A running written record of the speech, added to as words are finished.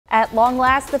At long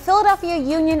last, the Philadelphia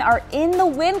Union are in the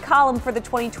win column for the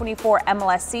 2024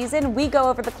 MLS season. We go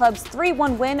over the club's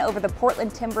 3-1 win over the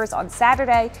Portland Timbers on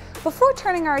Saturday before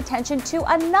turning our attention to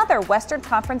another Western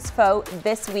Conference foe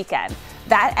this weekend.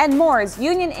 That and more as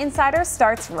Union Insider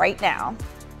starts right now.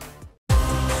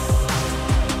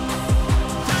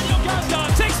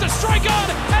 Takes the strike on,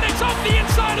 and it's off the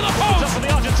inside of the post. Up for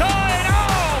the Argentine.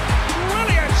 Oh,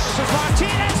 brilliant! This is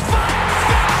Martinez. Fires!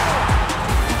 Go!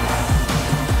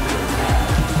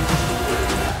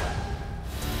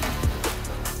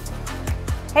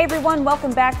 Hey everyone,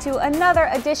 welcome back to another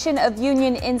edition of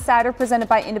Union Insider presented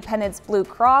by Independence Blue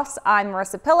Cross. I'm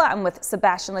Marisa. I'm with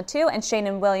Sebastian Latou and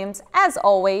Sheanon Williams as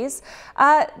always.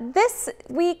 This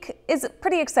week is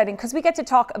pretty exciting because we get to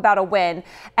talk about a win.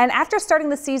 And after starting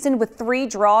the season with 3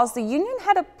 draws, the Union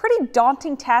had a pretty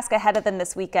daunting task ahead of them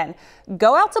this weekend.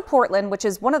 Go out to Portland, which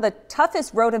is one of the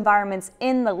toughest road environments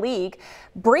in the league,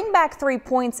 bring back 3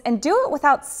 points, and do it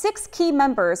without 6 key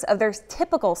members of their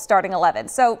typical starting 11.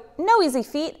 So no easy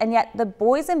feat. And yet the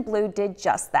boys in blue did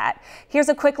just that. Here's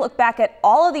a quick look back at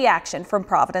all of the action from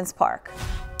Providence Park.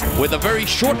 With a very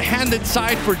short-handed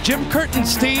side for Jim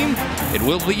Curtin's team, it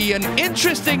will be an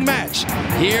interesting match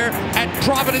here at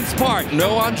Providence Park.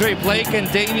 No Andre Blake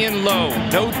and Damian Lowe,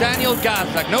 no Daniel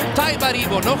Gazak, no Ty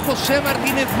Baribo, no Jose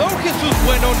Martinez, no Jesus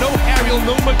Bueno, no Ariel,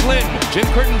 no McGlynn. Jim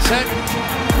Curtin said,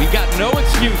 we got no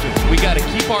excuses. We got to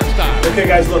keep our style. Okay,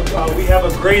 guys, look, we have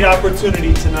a great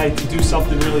opportunity tonight to do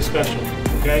something really special.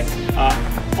 Okay?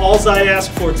 All I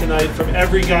ask for tonight from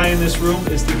every guy in this room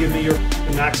is to give me your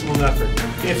maximum effort.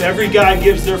 If every guy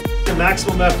gives their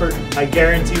maximum effort, I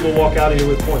guarantee we'll walk out of here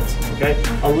with points. Okay?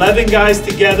 11 guys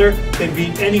together can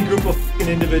beat any group of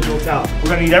individual talent. We're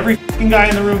going to need every guy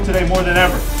in the room today more than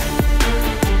ever.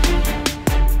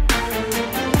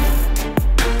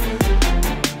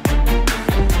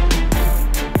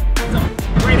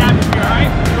 Great atmosphere, all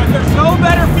right? But there's no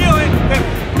better feeling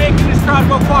than making this crowd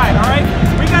go quiet, all right?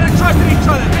 We got to trust in each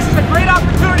other. This is a great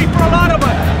opportunity for a lot of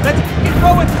us. Let's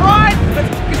go with pride. Let's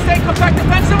stay compact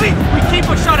defensively. We keep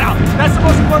a shutout. That's the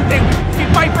most important thing. We keep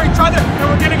fighting for each other, and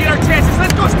we're going to get our chances.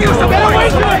 Let's go steal some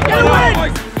points. Get a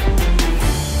win!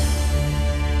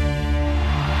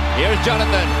 Here's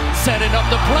Jonathan setting up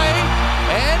the play,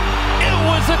 and it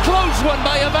was a close one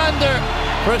by Evander.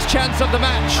 First chance of the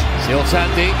match. Still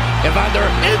Santi. Evander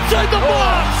inside the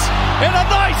box, and a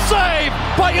nice save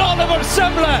by Oliver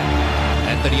Semler.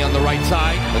 Anthony on the right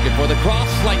side, looking for the cross,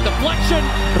 slight deflection.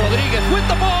 Rodriguez with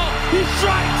the ball, he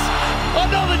strikes.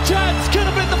 Another chance, could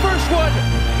have been the first one.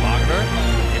 Wagner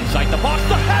inside the box,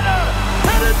 the header,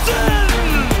 and it's in!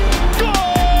 Goal!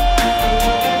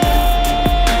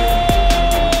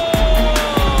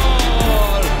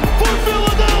 For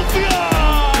Philadelphia!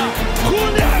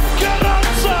 Julian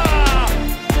Carranza!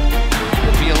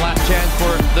 It'll be a last chance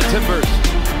for the Timbers.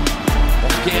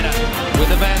 Mosquera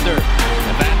with Evander.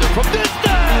 Evander from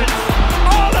distance!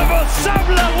 Oliver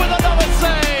Semler with another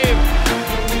save!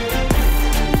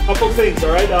 Couple things,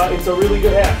 all right? It's a really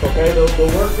good half, okay? The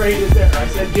work rate is there. I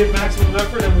said give maximum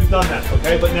effort, and we've done that,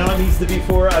 okay? But now it needs to be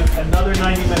for another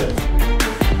 90 minutes.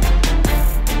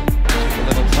 A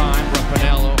little time,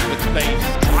 Raffanello with space,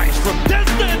 tries from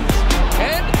distance,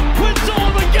 and Quinn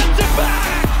Sullivan gets it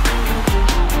back!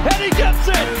 And he gets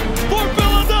it for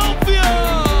Philadelphia!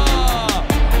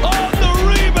 On the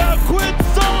rebound, Quinn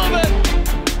Sullivan!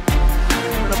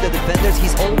 One of the defenders,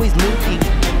 he's always looking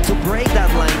to break that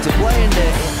line, to play in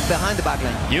behind the back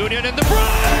line. Union in the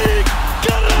break!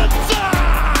 Carranza!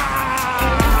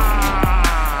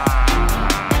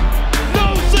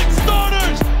 No 6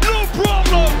 starters, no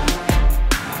problem!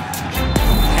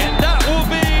 And that will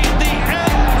be the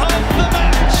end of the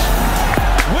match.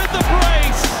 With the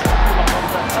brace,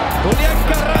 Julian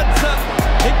Carranza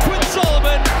and Quinn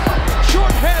Sullivan,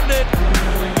 short-handed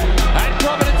at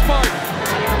Providence Park.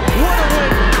 What a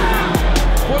win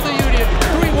for the Union.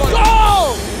 3-1. Go!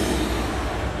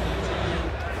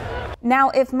 Now,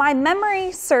 if my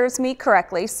memory serves me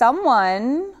correctly,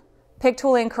 someone picked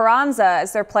Julian Carranza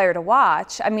as their player to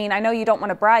watch. I mean, I know you don't want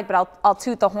to brag, but I'll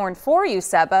toot the horn for you,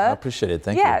 Seba. I appreciate it.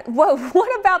 Thank you. Yeah.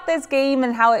 What about this game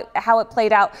and how it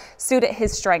played out suited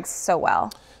his strengths so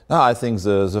well? No, I think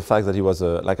the fact that he was,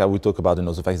 like I would talk about,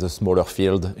 the fact it's a smaller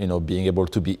field, being able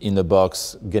to be in the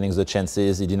box, getting the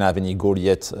chances. He didn't have any goal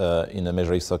yet in the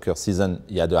Major League Soccer season.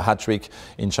 He had a hat-trick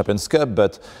in Champions Cup,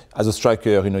 but as a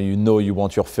striker, you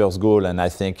want your first goal, and I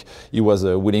think he was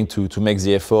willing to make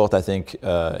the effort. I think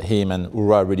him and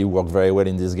Ura really worked very well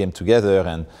in this game together,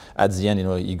 and at the end,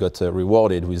 he got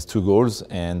rewarded with 2 goals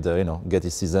and, get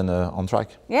his season on track.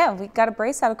 Yeah, we got a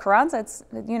brace out of Carranza. It's,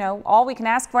 all we can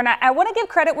ask for. And I want to give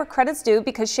credit where credit's due,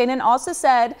 because Sheanon also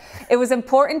said it was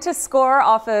important to score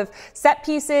off of set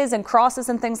pieces and crosses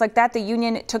and things like that. The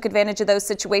Union took advantage of those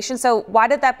situations. So why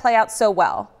did that play out so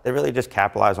well? They really just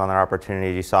capitalized on their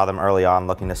opportunity. You saw them early on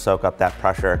looking to soak up that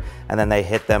pressure, and then they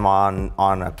hit them on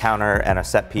a counter and a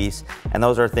set piece. And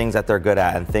those are things that they're good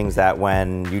at, and things that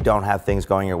when you don't have things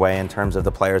going your way in terms of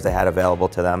the players they had available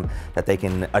to them, that they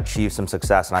can achieve some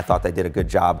success. And I thought they did a good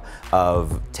job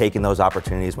of taking those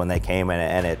opportunities when they came,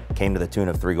 and it came to the tune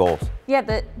of 3 goals. Yeah,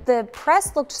 the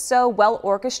press looked so well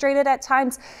orchestrated at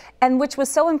times, and which was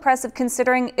so impressive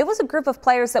considering it was a group of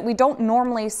players that we don't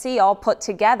normally see all put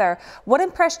together. What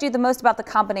impressed you the most about the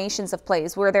combinations of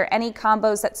plays? Were there any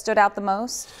combos that stood out the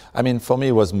most? I mean, for me,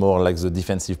 it was more like the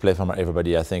defensive play from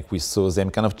everybody. I think we saw them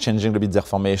kind of changing a bit their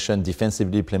formation,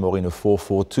 defensively play more in a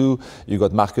 4-4-2. You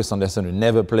got Marcus Anderson, who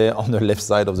never played on the left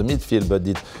side of the midfield, but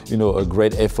did, a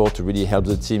great effort to really help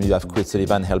the team. You have Chris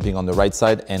Sullivan helping on the right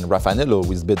side, and Raffanello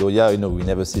with Bedoya, we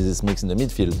never see this mix in the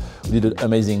midfield. We did an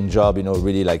amazing job,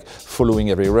 really like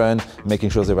following every run, making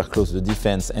sure they were close to the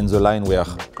defense, and the line were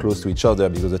close to each other,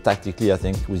 because tactically, I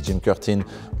think with Jim Curtin,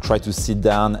 try to sit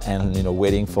down and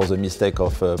waiting for the mistake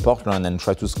of Portland and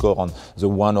try to score on the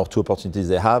 1 or 2 opportunities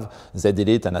they have. They did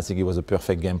it, and I think it was a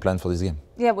perfect game plan for this game.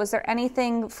 Yeah, was there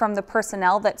anything from the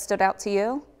personnel that stood out to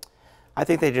you? I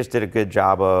think they just did a good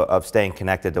job of staying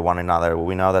connected to one another.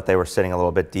 We know that they were sitting a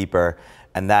little bit deeper,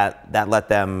 and that let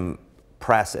them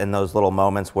press in those little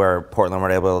moments where Portland were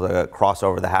able to cross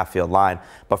over the half-field line.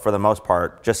 But for the most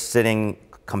part, just sitting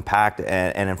compact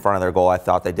and in front of their goal, I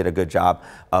thought they did a good job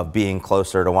of being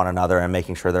closer to one another and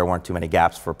making sure there weren't too many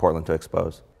gaps for Portland to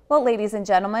expose. Well, ladies and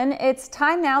gentlemen, it's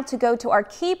time now to go to our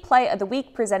key play of the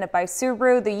week presented by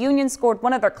Subaru. The Union scored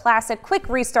one of their classic quick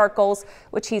restart goals,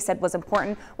 which he said was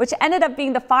important, which ended up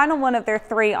being the final one of their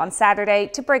 3 on Saturday.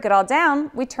 To break it all down,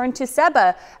 we turn to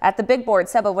Seba at the big board.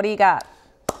 Seba, what do you got?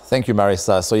 Thank you,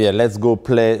 Marisa. So yeah, let's go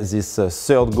play this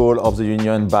third goal of the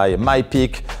Union by my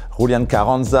pick, Julian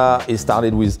Carranza. He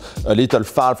started with a little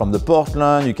foul from the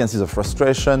Portland. You can see the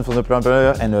frustration from the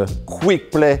player, and a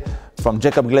quick play from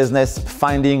Jacob Glesnes,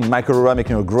 finding Michael Roa,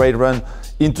 making a great run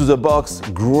into the box,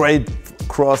 great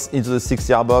cross into the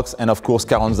 6-yard box, and of course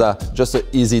Carranza, just an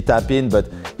easy tap in. But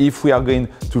if we are going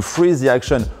to freeze the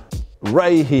action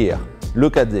right here,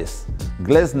 look at this.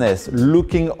 Glesnes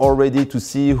looking already to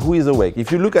see who is awake.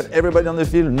 If you look at everybody on the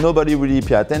field, nobody really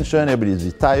pay attention. Everybody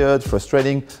is tired,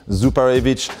 frustrating.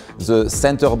 Zuparevic, the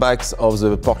center backs of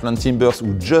the Portland Timbers,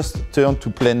 who just turned to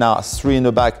play now 3 in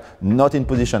the back, not in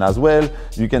position as well.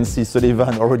 You can see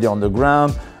Sullivan already on the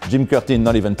ground. Jim Curtin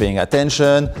not even paying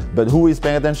attention. But who is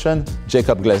paying attention?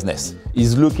 Jacob Glesnes.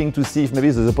 He's looking to see if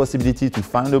maybe there's a possibility to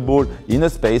find a ball in a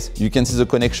space. You can see the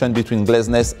connection between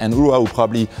Glesnes and Roa, who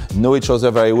probably know each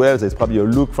other very well. There's probably a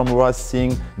look from Roa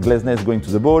seeing Glesnes going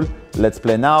to the ball. Let's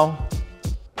play now.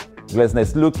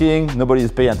 Glesnes looking, nobody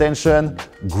is paying attention.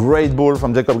 Great ball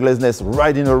from Jacob Glesnes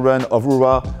right in a run of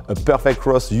Roa. A perfect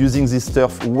cross using this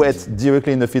turf wet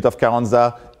directly in the feet of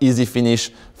Carranza. Easy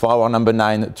finish for our number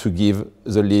 9 to give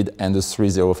the lead and the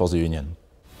 3-0 for the Union.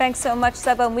 Thanks so much,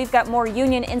 Seba, and we've got more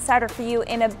Union Insider for you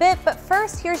in a bit. But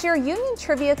first, here's your Union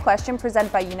trivia question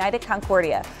presented by United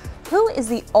Concordia. Who is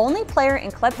the only player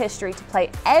in club history to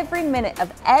play every minute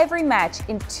of every match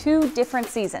in 2 different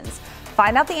seasons?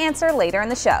 Find out the answer later in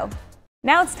the show.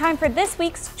 Now it's time for this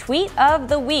week's Tweet of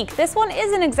the Week. This one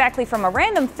isn't exactly from a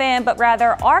random fan, but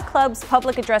rather our club's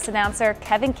public address announcer,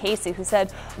 Kevin Casey, who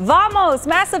said, "Vamos!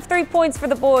 Massive 3 points for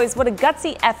the boys. What a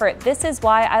gutsy effort. This is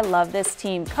why I love this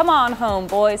team. Come on home,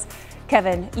 boys."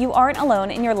 Kevin, you aren't alone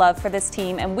in your love for this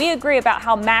team, and we agree about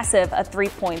how massive a 3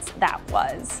 points that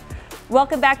was.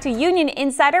 Welcome back to Union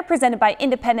Insider, presented by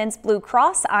Independence Blue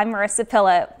Cross. I'm Marisa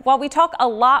Pilla. While we talk a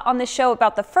lot on the show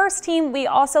about the first team, we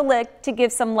also like to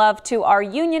give some love to our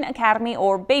Union Academy,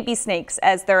 or Baby Snakes,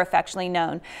 as they're affectionately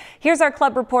known. Here's our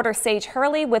club reporter, Sage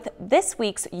Hurley, with this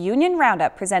week's Union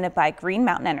Roundup, presented by Green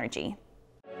Mountain Energy.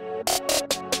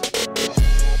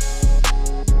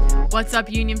 What's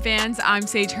up, Union fans? I'm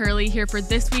Sage Hurley here for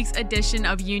this week's edition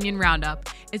of Union Roundup.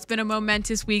 It's been a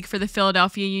momentous week for the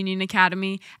Philadelphia Union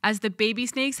Academy, as the Baby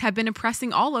Snakes have been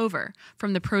impressing all over,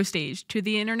 from the pro stage to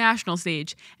the international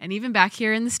stage, and even back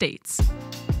here in the States.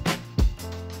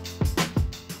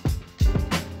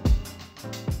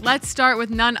 Let's start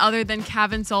with none other than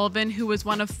Kevin Sullivan, who was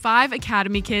one of 5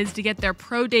 Academy kids to get their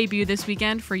pro debut this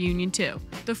weekend for Union 2.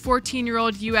 The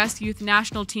 14-year-old U.S. Youth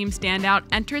National Team standout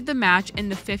entered the match in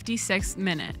the 56th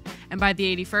minute, and by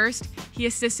the 81st, he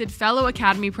assisted fellow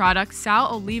Academy product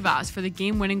Sal Olivas for the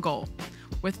game-winning goal.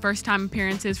 With first-time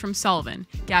appearances from Sullivan,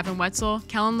 Gavin Wetzel,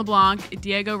 Kellen LeBlanc,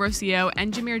 Diego Rocio,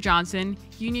 and Jameer Johnson,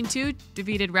 Union 2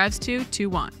 defeated Revs 2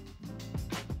 2-1.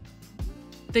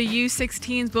 The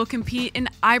U16s will compete in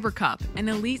Ibra Cup, an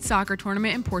elite soccer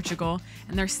tournament in Portugal,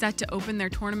 and they're set to open their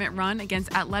tournament run against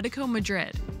Atletico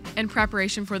Madrid. In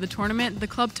preparation for the tournament, the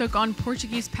club took on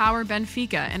Portuguese power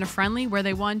Benfica in a friendly where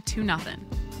they won 2-0.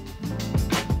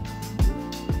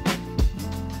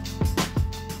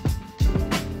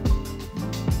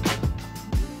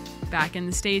 Back in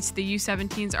the States, the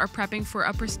U17s are prepping for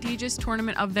a prestigious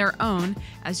tournament of their own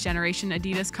as Generation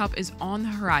Adidas Cup is on the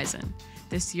horizon.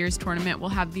 This year's tournament will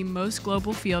have the most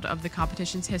global field of the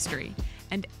competition's history,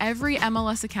 and every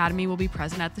MLS academy will be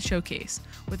present at the showcase,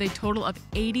 with a total of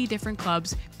 80 different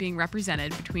clubs being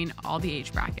represented between all the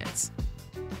age brackets.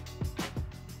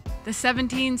 The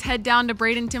 17s head down to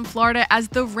Bradenton, Florida as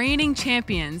the reigning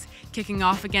champions, kicking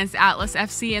off against Atlas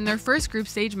FC in their first group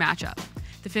stage matchup.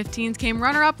 The 15s came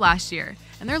runner-up last year,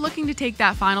 and they're looking to take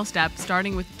that final step,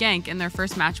 starting with Genk in their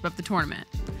first matchup of the tournament.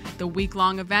 The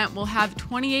week-long event will have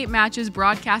 28 matches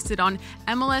broadcasted on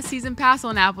MLS Season Pass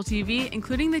on Apple TV,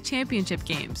 including the championship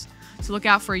games. So look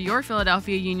out for your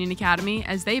Philadelphia Union Academy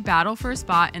as they battle for a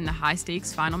spot in the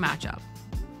high-stakes final matchup.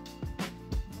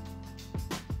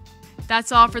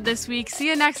 That's all for this week. See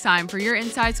you next time for your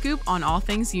inside scoop on all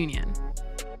things Union.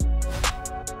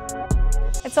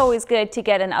 It's always good to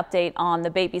get an update on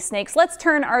the Baby Snakes. Let's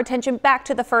turn our attention back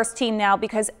to the first team now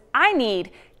because I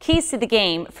need keys to the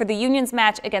game for the Union's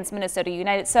match against Minnesota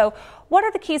United. So what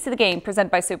are the keys to the game presented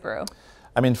by Subaru?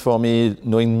 I mean, for me,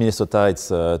 knowing Minnesota, it's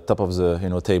top of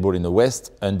the table in the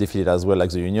West, undefeated as well like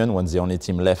the Union, one's the only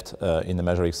team left in the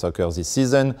Major League Soccer this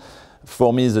season.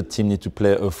 For me, the team need to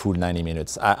play a full 90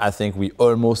 minutes. I think we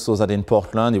almost saw that in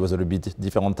Portland. It was a little bit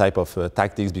different type of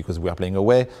tactics because we are playing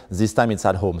away. This time it's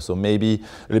at home, so maybe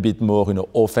a little bit more,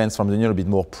 offense from the Union, a bit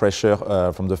more pressure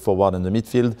from the forward and the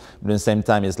midfield. But at the same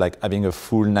time, it's like having a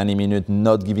full 90 minutes,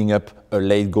 not giving up a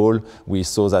late goal. We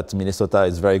saw that Minnesota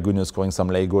is very good in scoring some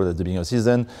late goals at the beginning of the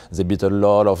season. They beat a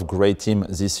lot of great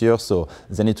teams this year, so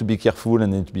they need to be careful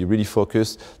and need to be really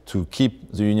focused to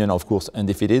keep the Union, of course,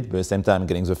 undefeated, but at the same time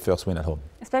getting the first win at home.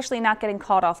 Especially not getting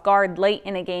caught off guard late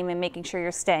in a game and making sure you're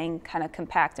staying kind of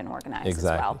compact and organized as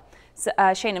well. So,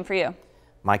 Sheanon, for you.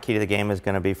 My key to the game is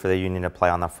going to be for the Union to play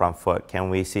on the front foot. Can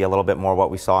we see a little bit more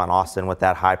what we saw in Austin with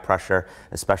that high pressure,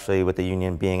 especially with the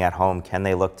Union being at home? Can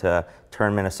they look to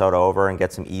turn Minnesota over and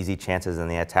get some easy chances in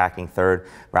the attacking third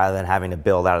rather than having to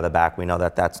build out of the back? We know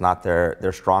that that's not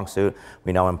their strong suit.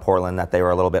 We know in Portland that they were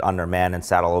a little bit undermanned and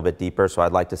sat a little bit deeper, so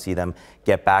I'd like to see them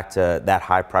get back to that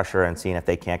high pressure and seeing if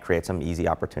they can't create some easy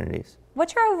opportunities.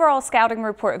 What's your overall scouting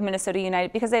report of Minnesota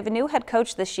United? Because they have a new head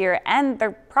coach this year, and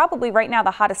they're probably right now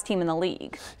the hottest team in the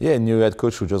league. Yeah, new head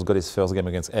coach who just got his first game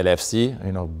against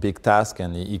LFC. Big task,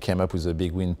 and he came up with a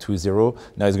big win, 2-0.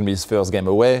 Now it's going to be his first game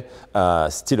away.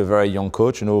 Still a very young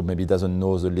coach. Maybe doesn't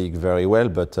know the league very well,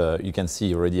 but you can see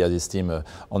he already has his team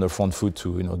on the front foot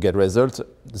to get results.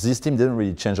 This team didn't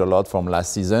really change a lot from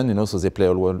last season. So they play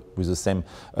all with the same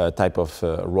type of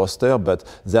roster, but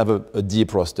they have a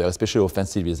deep roster, especially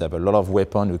offensively. They have a lot of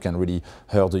weapons who can really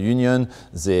hurt the Union.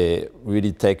 They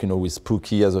really take, with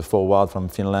Pukki as a forward from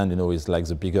Finland, is like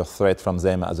the bigger threat from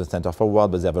them as a center forward,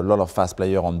 but they have a lot of fast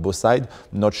players on both sides.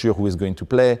 Not sure who is going to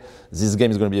play. This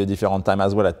game is going to be a different time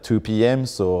as well at 2 p.m.,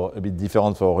 so a bit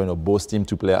different for both teams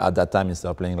to play at that time instead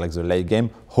of playing like the late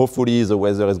game. Hopefully the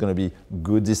weather is going to be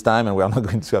good this time and we are not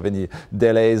going to have any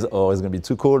delays or it's going to be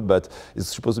too cold, but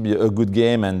it's supposed to be a good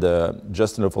game, and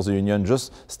just for the Union,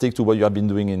 just stick to what you have been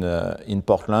doing in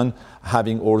Portland.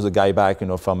 Having all the guys back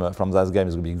from that game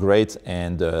is going to be great,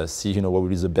 and see what will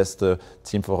be the best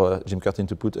team for Jim Curtin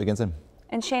to put against them.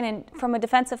 And Sheanon, from a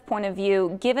defensive point of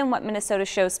view, given what Minnesota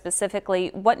shows specifically,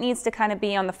 what needs to kind of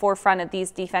be on the forefront of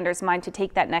these defenders' mind to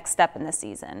take that next step in the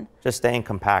season? Just staying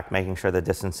compact, making sure the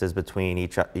distances between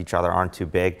each other aren't too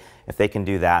big. If they can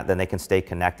do that, then they can stay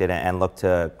connected and look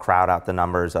to crowd out the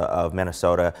numbers of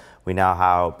Minnesota. We know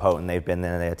how potent they've been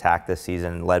in the attack this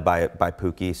season, led by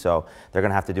Pukki, so they're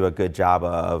going to have to do a good job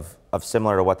of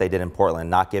similar to what they did in Portland,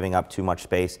 not giving up too much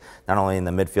space, not only in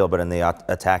the midfield but in the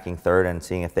attacking third, and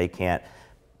seeing if they can't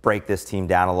break this team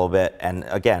down a little bit, and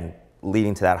again,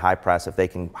 leading to that high press. If they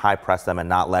can high press them and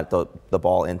not let the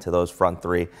ball into those front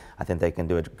three, I think they can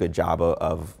do a good job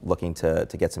of looking to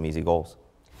get some easy goals.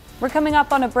 We're coming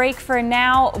up on a break for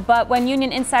now, but when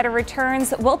Union Insider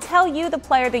returns, we'll tell you the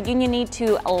player the Union need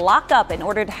to lock up in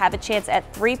order to have a chance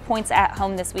at 3 points at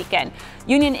home this weekend.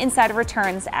 Union Insider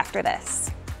returns after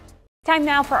this. Time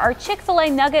now for our Chick-fil-A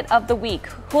Nugget of the Week.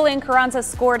 Julian Carranza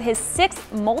scored his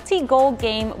 6th multi-goal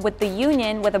game with the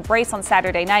Union with a brace on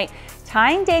Saturday night,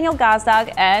 tying Daniel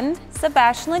Gazdag and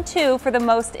Sebastian Latou for the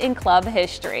most in club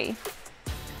history.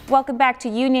 Welcome back to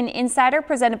Union Insider,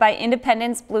 presented by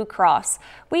Independence Blue Cross.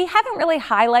 We haven't really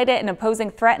highlighted an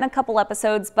opposing threat in a couple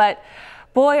episodes, but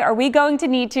boy, are we going to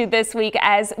need to this week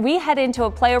as we head into a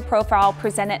player profile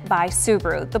presented by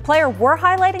Subaru. The player we're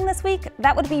highlighting this week,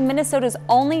 that would be Minnesota's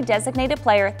only designated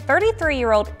player,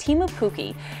 33-year-old Teemu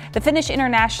Pukki. The Finnish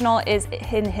international is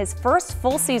in his first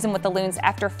full season with the Loons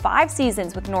after 5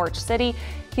 seasons with Norwich City.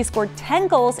 He scored 10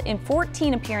 goals in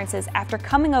 14 appearances after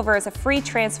coming over as a free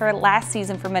transfer last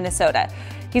season for Minnesota.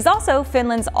 He's also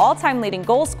Finland's all-time leading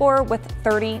goal scorer with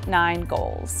 39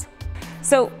 goals.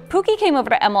 So Pukki came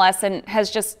over to MLS and has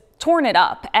just torn it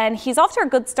up, and he's off to a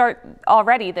good start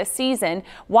already this season.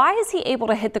 Why is he able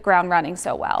to hit the ground running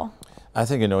so well? I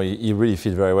think, he really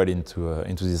fit very well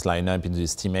into this lineup, into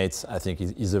his teammates. I think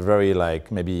he's a very,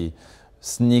 maybe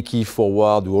sneaky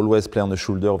forward who always play on the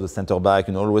shoulder of the center back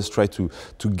and always try to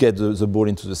get the ball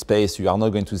into the space. You are not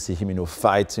going to see him,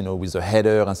 fight, with a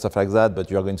header and stuff like that,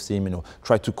 but you are going to see him,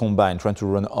 try to combine, try to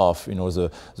run off,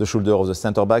 the shoulder of the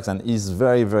center backs, and he's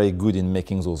very, very good in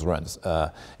making those runs.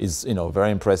 He's,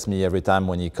 very impressed me every time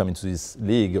when he come into this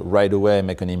league, right away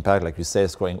make an impact, like you say,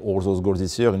 scoring all those goals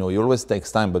this year. He always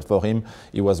takes time, but for him,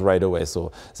 he was right away.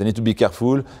 So they need to be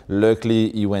careful.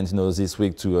 Luckily, he went, this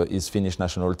week to his Finnish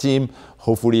national team.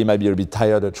 Hopefully he might be a bit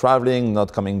tired of traveling,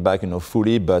 not coming back,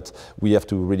 fully, but we have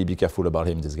to really be careful about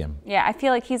him this game. Yeah, I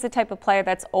feel like he's the type of player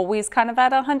that's always kind of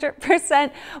at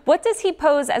 100%. What does he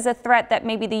pose as a threat that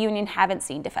maybe the Union haven't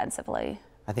seen defensively?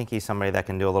 I think he's somebody that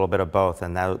can do a little bit of both,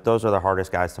 and those are the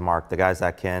hardest guys to mark. The guys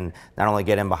that can not only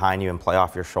get in behind you and play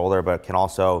off your shoulder, but can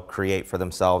also create for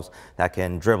themselves, that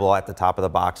can dribble at the top of the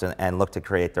box and look to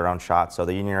create their own shots. So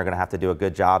the Union are going to have to do a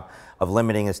good job of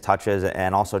limiting his touches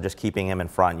and also just keeping him in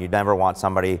front. You never want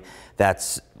somebody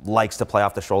that likes to play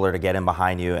off the shoulder to get in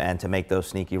behind you and to make those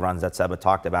sneaky runs that Seba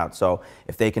talked about. So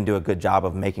if they can do a good job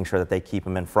of making sure that they keep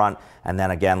him in front and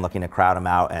then again looking to crowd him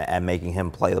out and making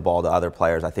him play the ball to other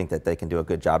players, I think that they can do a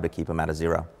good job to keep him at a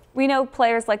 0. We know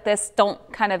players like this don't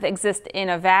kind of exist in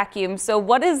a vacuum. So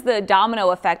what is the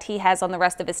domino effect he has on the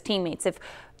rest of his teammates? If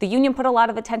the Union put a lot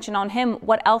of attention on him,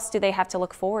 what else do they have to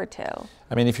look forward to?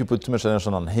 I mean, if you put too much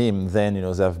attention on him, then,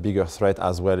 they have bigger threat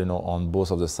as well, on both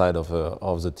of the side of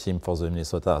the team for the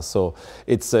Minnesota. So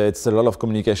it's a lot of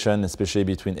communication, especially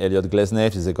between Elliot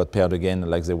Glesnev, they got paired again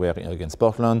like they were against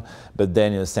Portland. But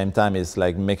then at the same time, it's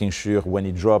like making sure when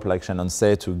he dropped, like Sheanon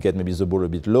said, to get maybe the ball a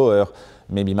bit lower,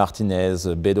 maybe Martinez,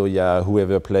 Bedoya,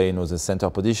 whoever play the center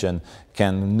position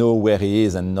can know where he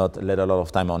is and not let a lot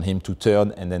of time on him to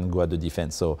turn and then go at the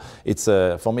defense. So it's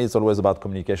for me, it's always about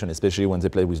communication, especially when they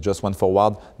play with just one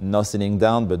forward, not sitting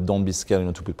down, but don't be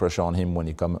scared to put pressure on him when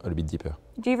he comes a little bit deeper.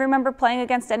 Do you remember playing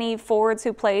against any forwards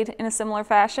who played in a similar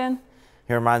fashion?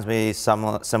 He reminds me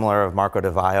similar of Marco Di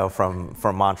Vaio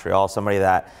from Montreal, somebody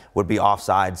that would be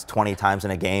offsides 20 times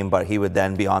in a game, but he would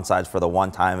then be onside for the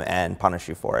one time and punish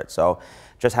you for it. So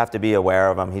just have to be aware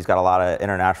of him. He's got a lot of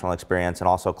international experience and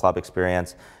also club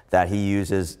experience that he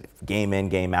uses game in,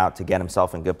 game out to get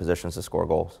himself in good positions to score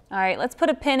goals. All right, let's put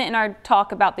a pin in our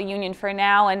talk about the Union for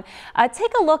now and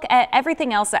take a look at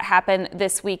everything else that happened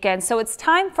this weekend. So it's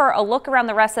time for a look around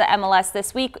the rest of the MLS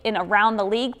this week in Around the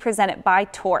League, presented by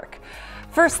Torque.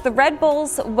 First, the Red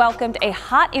Bulls welcomed a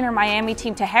hot Inter Miami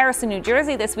team to Harrison, New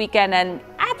Jersey this weekend and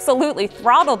absolutely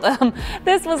throttled them.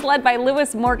 This was led by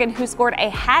Lewis Morgan, who scored a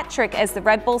hat trick as the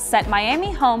Red Bulls sent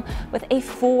Miami home with a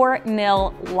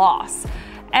 4-0 loss.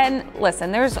 And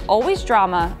listen, there's always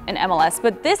drama in MLS,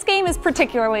 but this game is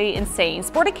particularly insane.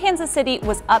 Sporting Kansas City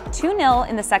was up 2-0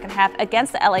 in the second half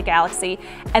against the LA Galaxy,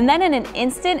 and then in an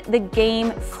instant, the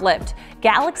game flipped.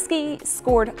 Galaxy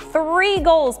scored 3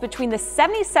 goals between the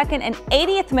 72nd and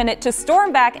 80th minute to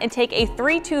storm back and take a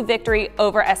 3-2 victory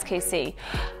over SKC.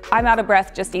 I'm out of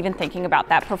breath just even thinking about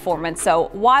that performance,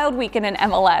 so wild weekend in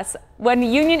MLS. When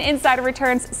Union Insider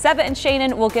returns, Seba and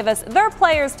Sheanon will give us their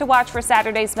players to watch for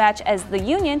Saturday's match as the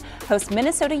Union host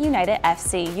Minnesota United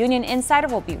FC. Union Insider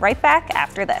will be right back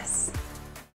after this.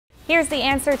 Here's the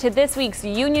answer to this week's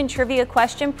Union trivia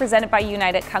question presented by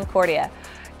United Concordia.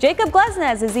 Jacob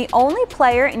Glesnes is the only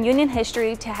player in Union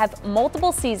history to have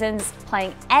multiple seasons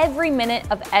playing every minute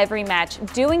of every match,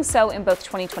 doing so in both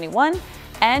 2021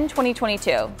 and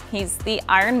 2022. He's the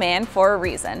Iron Man for a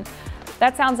reason.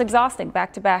 That sounds exhausting,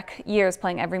 back-to-back years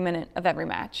playing every minute of every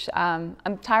match. I'm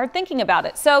tired thinking about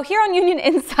it. So here on Union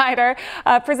Insider,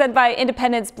 presented by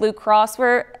Independence Blue Cross,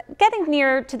 we're getting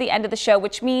near to the end of the show,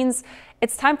 which means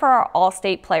it's time for our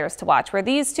All-State players to watch, where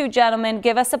these two gentlemen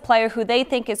give us a player who they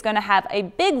think is going to have a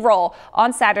big role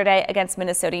on Saturday against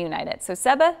Minnesota United. So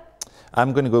Seba?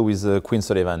 I'm going to go with Quinn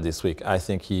Sullivan this week. I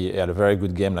think he had a very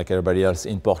good game like everybody else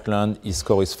in Portland. He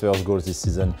scored his first goal this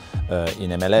season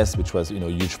in MLS, which was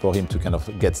huge for him to kind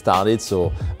of get started.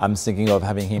 So I'm thinking of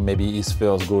having him maybe his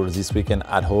first goal this weekend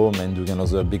at home and doing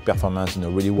another big performance,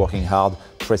 really working hard,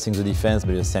 pressing the defense,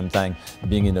 but at the same time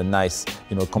being in a nice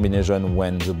combination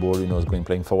when the ball is going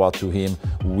playing forward to him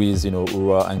with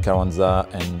Ura and Carranza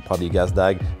and probably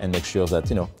Gazdag, and make sure that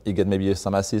he get maybe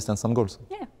some assists and some goals.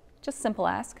 Yeah, just simple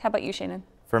ask. How about you, Sheanon?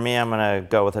 For me, I'm going to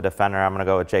go with a defender. I'm going to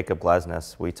go with Jacob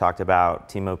Glesnes. We talked about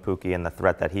Timo Pukki and the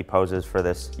threat that he poses for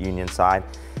this Union side.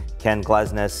 Can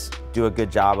Glesnes do a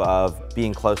good job of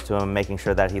being close to him, making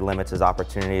sure that he limits his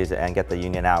opportunities and get the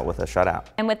Union out with a shutout?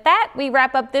 And with that, we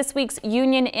wrap up this week's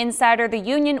Union Insider. The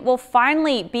Union will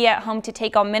finally be at home to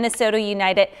take on Minnesota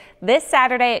United this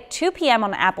Saturday at 2 p.m.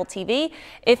 on Apple TV.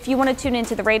 If you want to tune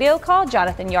into the radio call,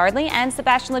 Jonathan Yardley and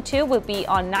Sebastian Latou will be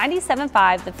on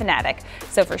 97.5 The Fanatic.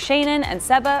 So for Sheanon and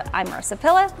Seba, I'm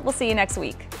Marisa. We'll see you next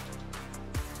week.